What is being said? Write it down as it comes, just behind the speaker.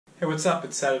Hey, what's up?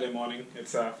 It's Saturday morning.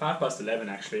 It's 11:05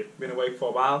 actually. Been awake for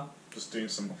a while, just doing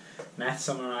some math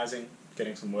summarizing,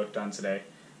 getting some work done today,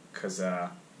 because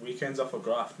weekends are for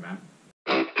graft, man.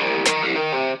 Had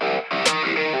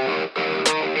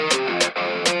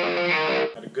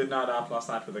a good night out last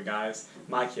night with the guys.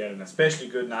 Mikey had an especially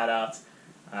good night out.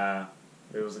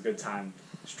 It was a good time.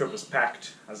 Strip was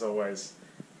packed, as always,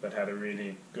 but had a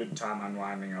really good time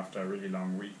unwinding after a really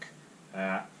long week.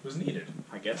 It was needed,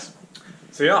 I guess.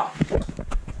 So yeah,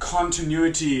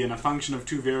 continuity in a function of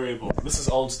two variables. This is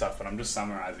old stuff, but I'm just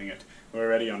summarizing it. We're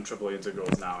already on triple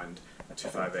integrals now and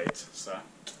 258, so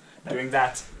doing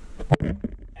that. Come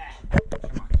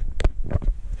on.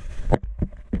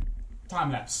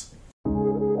 Time lapse.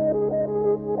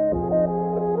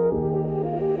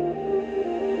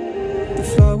 The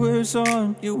flowers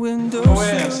on your window. Oh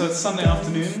yeah, so it's Sunday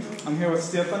afternoon. I'm here with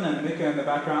Stefan and Mika in the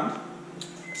background.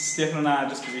 Stefan and I are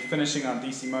just busy finishing our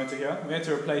DC motor here. We had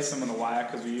to replace some of the wire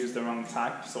because we used the wrong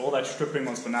type, so all that stripping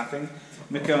was for nothing.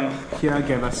 Mika here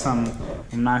gave us some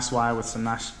nice wire with some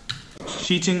nice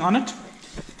sheeting on it.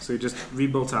 So we just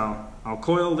rebuilt our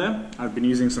coil there. I've been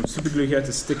using some super glue here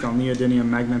to stick our neodymium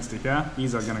magnets to here.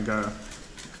 These are going to go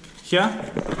here.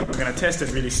 We're going to test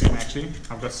it really soon actually.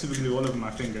 I've got super glue all over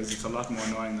my fingers. It's a lot more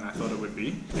annoying than I thought it would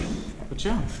be. But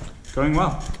yeah, going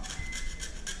well.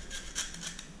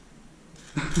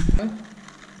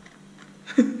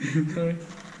 Sorry.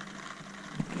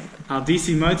 Our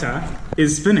DC motor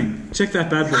is spinning. Check that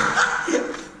bad boy.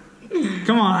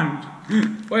 Come on.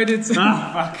 Wait, it's...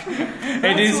 Ah, fuck.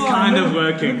 It is kind of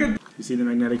working. You see the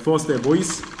magnetic force there,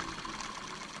 boys?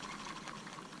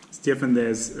 Stefan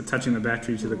there's attaching the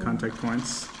battery to the contact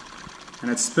points. And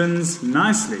it spins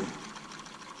nicely.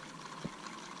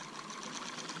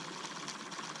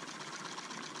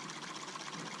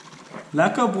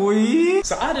 Lekker boy!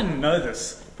 So I didn't know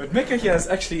this, but Mika here is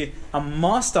actually a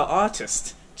master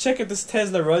artist. Check out this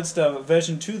Tesla Roadster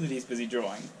version 2 that he's busy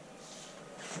drawing.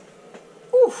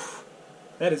 Oof!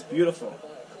 That is beautiful.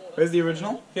 Where's the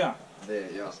original? Here. There,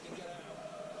 yeah.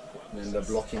 And then the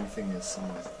blocking thing is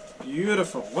somewhere.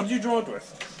 Beautiful. What did you draw it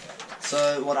with?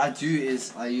 So what I do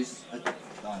is I use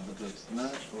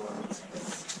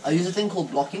I use a thing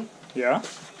called blocking. Yeah.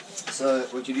 So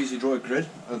what you do is you draw a grid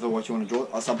over what you want to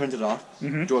draw. So I print it out,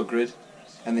 draw a grid,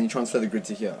 and then you transfer the grid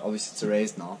to here. Obviously it's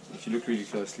erased now. If you look really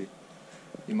closely,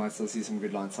 you might still see some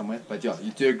grid lines somewhere. But yeah,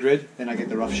 you do a grid, then I get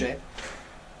the rough shape.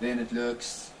 Then it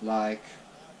looks like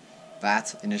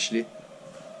that initially,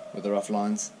 with the rough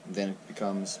lines. And then it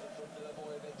becomes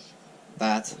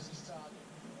that.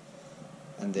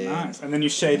 And then Nice. And then you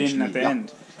shade in at the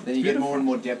end. Then you get more and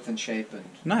more depth and shape and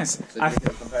Nice. so I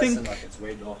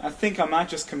think I might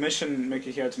just commission Mika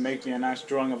here to make me a nice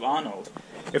drawing of Arnold.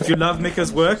 If you love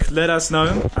Mika's work, let us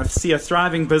know. I see a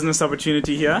thriving business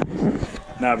opportunity here.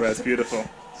 Nah, bro, it's beautiful.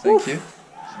 Thank you.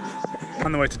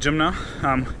 On the way to gym now.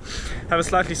 Have a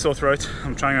slightly sore throat.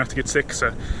 I'm trying not to get sick,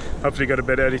 so hopefully go to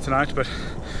bed early tonight. But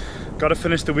gotta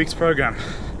finish the week's program.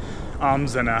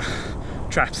 Arms and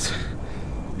traps.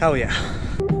 Hell yeah.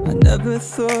 I never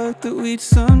thought that we'd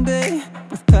someday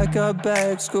both pack our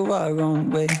bags, go our own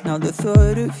way. Now the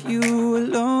thought of you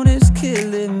alone is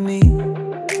killing me.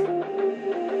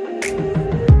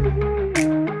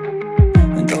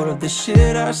 And all of the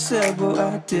shit I said, well,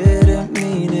 I didn't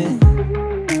mean it.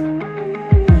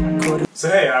 So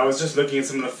hey, I was just looking at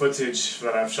some of the footage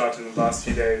that I've shot in the last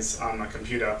few days on my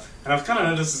computer, and I've kind of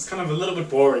noticed it's kind of a little bit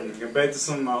boring. Compared to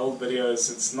some of my old videos,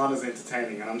 it's not as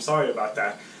entertaining, and I'm sorry about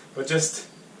that. But just,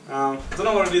 I don't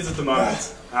know what it is at the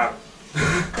moment.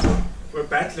 We're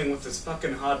battling with this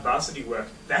fucking hard varsity work.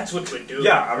 That's what we're doing.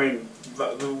 Yeah, I mean,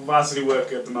 the varsity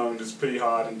work at the moment is pretty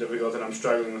hard and difficult, and I'm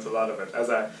struggling with a lot of it. As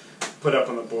I put up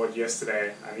on the board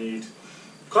yesterday, I need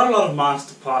quite a lot of marks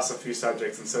to pass a few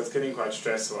subjects, and so it's getting quite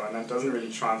stressful, and that doesn't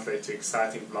really translate to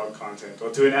exciting vlog content, or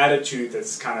to an attitude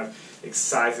that's kind of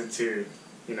excited to,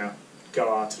 you know,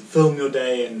 go out and film your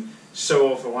day and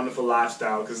show off a wonderful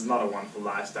lifestyle, because it's not a wonderful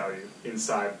lifestyle. You're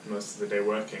inside most of the day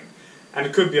working. And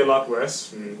it could be a lot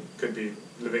worse. I mean, could be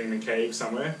living in a cave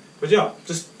somewhere. But yeah,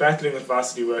 just battling with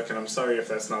varsity work, and I'm sorry if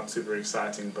that's not super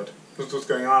exciting, but that's what's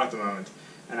going on at the moment.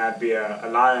 And I'd be a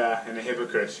liar and a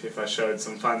hypocrite if I showed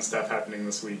some fun stuff happening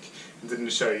this week and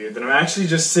didn't show you that I'm actually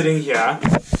just sitting here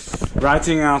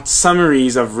writing out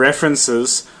summaries of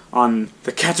references on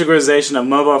the categorization of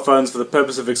mobile phones for the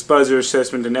purpose of exposure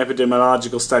assessment and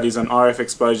epidemiological studies on RF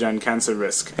exposure and cancer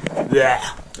risk. Yeah.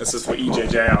 This is for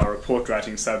EJJ, our report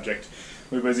writing subject.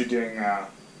 We're busy doing,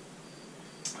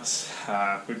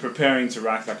 we're preparing to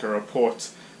write like a report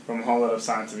from a whole lot of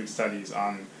scientific studies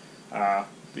on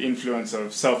the influence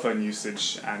of cell phone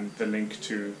usage and the link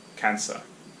to cancer.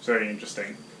 It's very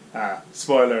interesting.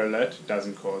 Spoiler alert, it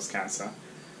doesn't cause cancer.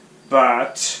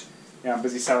 But yeah, I'm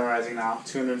busy summarizing now.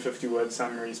 250 word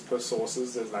summaries per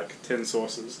sources. There's like 10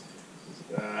 sources.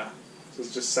 So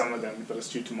it's just some of them, but it's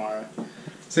due tomorrow.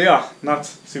 So yeah, not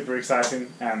super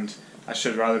exciting, and I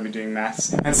should rather be doing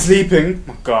maths and sleeping.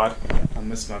 Oh god, I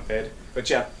miss my bed. But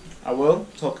yeah, I will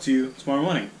talk to you tomorrow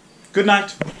morning. Good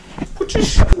night.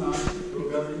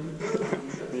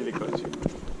 Nearly got you.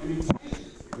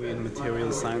 We're in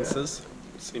material sciences.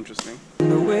 It's interesting.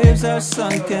 The waves are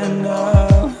sunken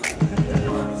now.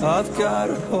 I've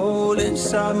got a hole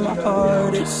inside my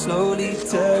heart. It's slowly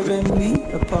tearing me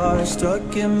apart.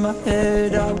 Stuck in my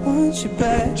head. I want you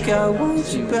back. I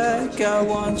want you back. I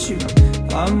want you.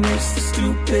 I miss the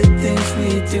stupid things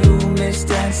we do. Miss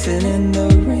dancing in the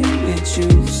rain with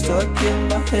you. Stuck in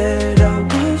my head. I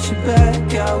want you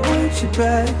back. I want you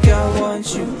back. I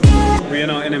want you. We're in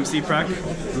our NMC prac.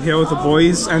 I'm here with the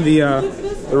boys and the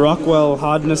Rockwell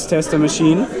hardness tester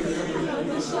machine.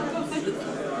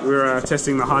 We're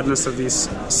testing the hardness of these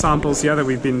samples here that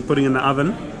we've been putting in the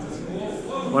oven.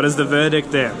 What is the verdict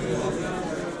there?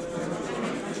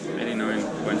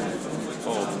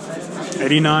 89.4.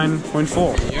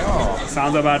 89.4. Yeah.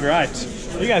 Sounds about right.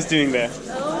 What are you guys doing there?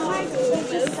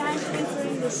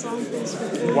 Sandpapering the samples.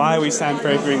 Why are we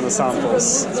sandpapering the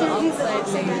samples?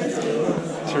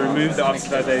 To remove the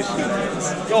oxidation.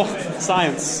 Oh,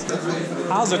 science.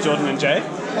 How's it, Jordan and Jay?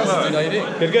 Hello. How are you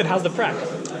doing? Good, good. How's the prac?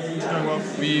 Well,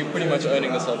 we pretty much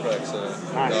owning this whole prac, so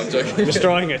nice. No, I'm joking.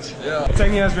 Destroying it. Yeah.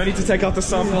 Taking us ready to take out the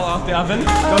sample out the oven. Go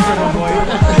for it, my boy.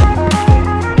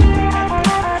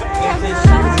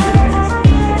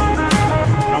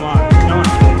 Come on, come on.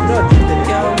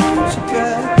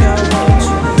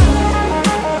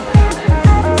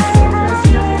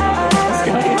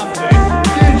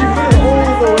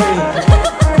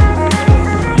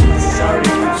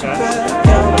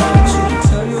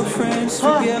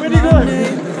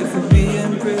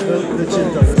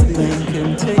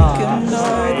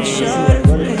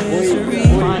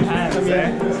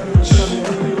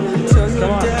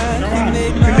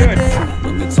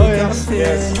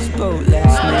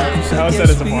 That was so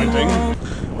disappointing.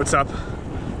 What's up?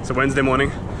 It's a Wednesday morning.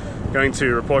 Going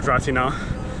to report writing now.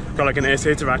 Got like an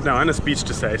essay to write now and a speech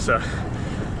to say, so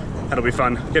that'll be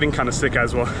fun. Getting kind of sick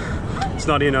as well.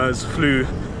 Snotty nose, flu,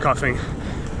 coughing.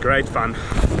 Great fun.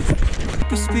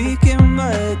 We're speaking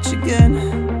much again.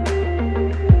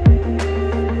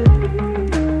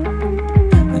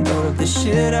 And all of the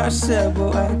shit I said,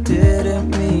 well, I didn't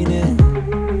mean it.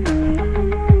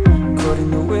 Caught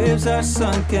in the waves are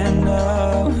sunken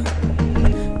now.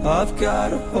 I've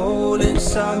got a hole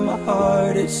inside my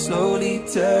heart. It's slowly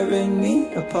tearing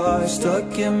me apart.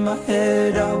 Stuck in my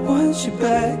head. I want you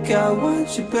back. I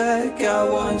want you back. I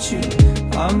want you.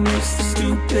 I miss the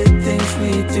stupid things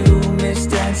we do. Miss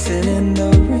dancing in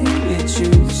the rain with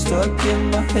you. Stuck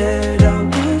in my head. I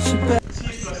want you back.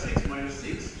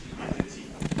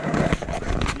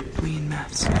 We in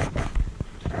maths.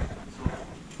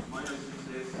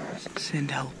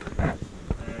 Send help.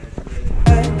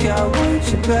 I want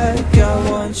you back, I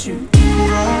want you.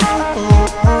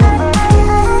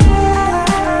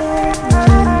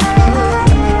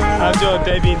 How's your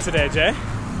day been today, Jay?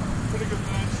 Pretty good,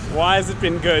 man. Why has it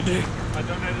been good? I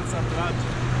donated some blood.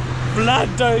 Blood,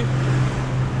 though.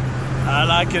 I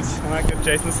like it. I like it.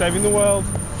 Jason's saving the world.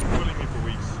 Pulling me for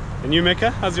weeks. And you,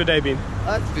 Mecca? How's your day been?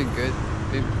 It's been good.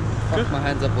 Fuck my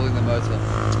hands up holding the motor.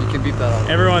 You can beep that out.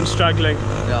 Everyone's struggling.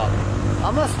 Yeah.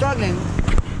 I'm not struggling.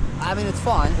 I mean, it's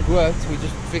fine. It worked. We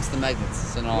just fixed the magnets.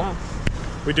 So now. Wow.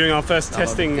 We're doing our first That'll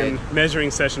testing be and good.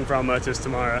 measuring session for our motors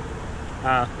tomorrow.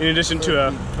 In addition to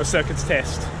a circuits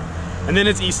test. And then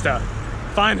it's Easter.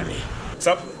 Finally. What's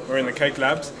up? We're in the cake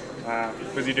labs.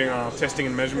 Busy doing our testing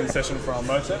and measurement session for our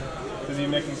motor. Busy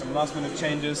making some last minute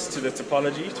changes to the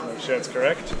topology to make sure it's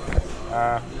correct.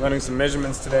 Running some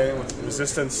measurements today with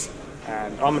resistance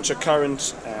and armature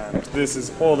current, and this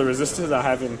is all the resistors I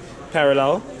have in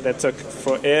parallel that took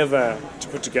forever to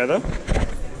put together.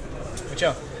 But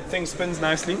yeah, thing spins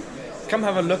nicely. Come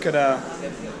have a look at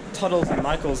Toddles and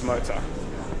Michael's motor.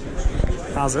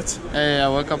 How's it? Hey, I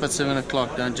woke up at 7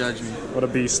 o'clock, don't judge me. What a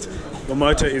beast. The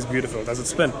motor is beautiful. Does it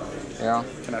spin? Yeah.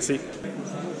 Can I see?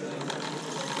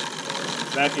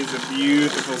 That is a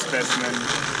beautiful specimen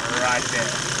right there.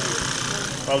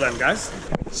 Well done, guys.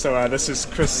 So this is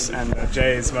Chris and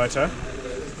Jay's motor.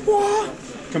 What?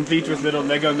 Complete with little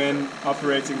Lego men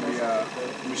operating the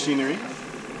machinery.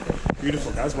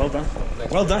 Beautiful, guys. Well done.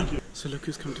 Well done. So look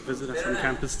who's come to visit us on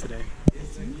campus today.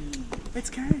 It's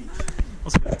Kate.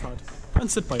 Also, it's Todd. Don't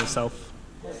sit by yourself.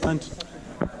 Don't.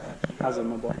 How's it,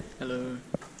 my boy? Hello.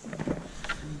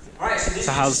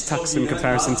 So how's Tuks in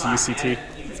comparison to UCT?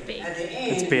 It's big.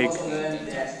 It's big.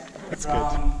 That's good.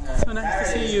 So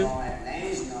nice to see you.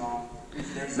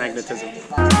 Magnetism.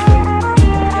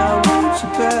 I want you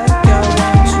back, I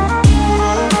want you.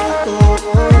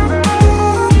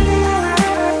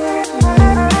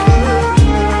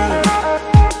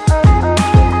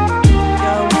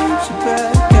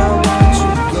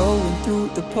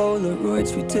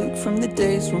 Polaroids we took from the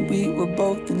days when we were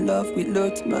both in love. We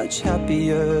looked much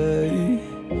happier,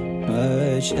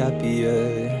 much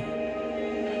happier.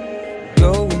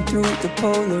 Going through the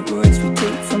Polaroids we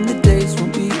took from the days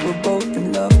when we were both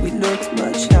in love. We looked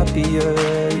much happier.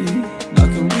 Now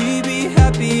can we be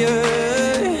happier?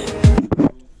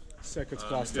 Circuits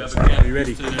class test. Are you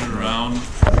ready?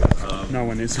 No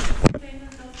one is.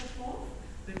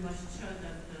 We must show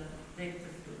that the data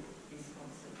is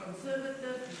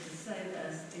conservative, is the same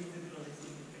as integral is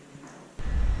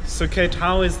independent. So Kate,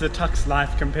 how is the Tuks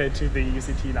life compared to the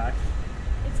UCT life?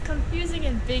 It's confusing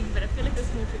and big, but I feel like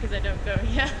it's more because I don't go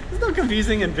here. It's not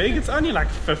confusing and big. It's only like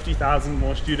 50,000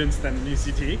 more students than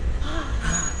UCT.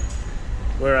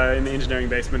 We're in the engineering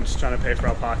basement just trying to pay for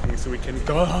our parking so we can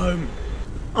go home.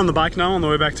 On the bike now, on the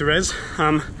way back to Res.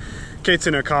 Kate's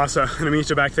in her car, so I'm gonna meet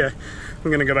her back there.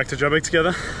 We're gonna go back to Joburg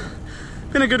together.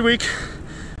 Been a good week.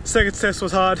 Circuits test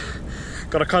was hard.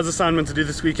 Got a cos assignment to do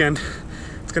this weekend.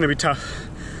 It's gonna be tough,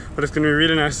 but it's gonna be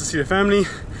really nice to see the family.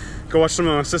 Go watch some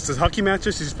of my sister's hockey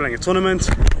matches. She's playing a tournament.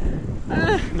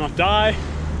 Not die.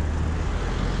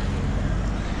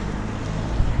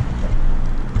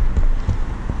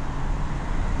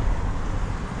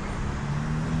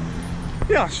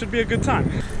 Yeah, should be a good time.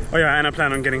 Oh yeah, and I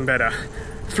plan on getting better.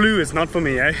 Flu is not for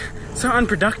me, eh? So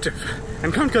unproductive.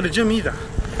 And can't go to gym either.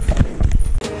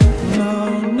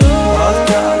 No, I've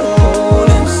got a hole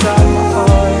inside my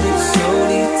heart. It's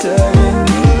slowly tearing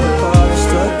me apart.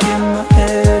 Stuck in my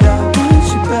head. I want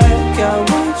you back, I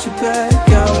want you back.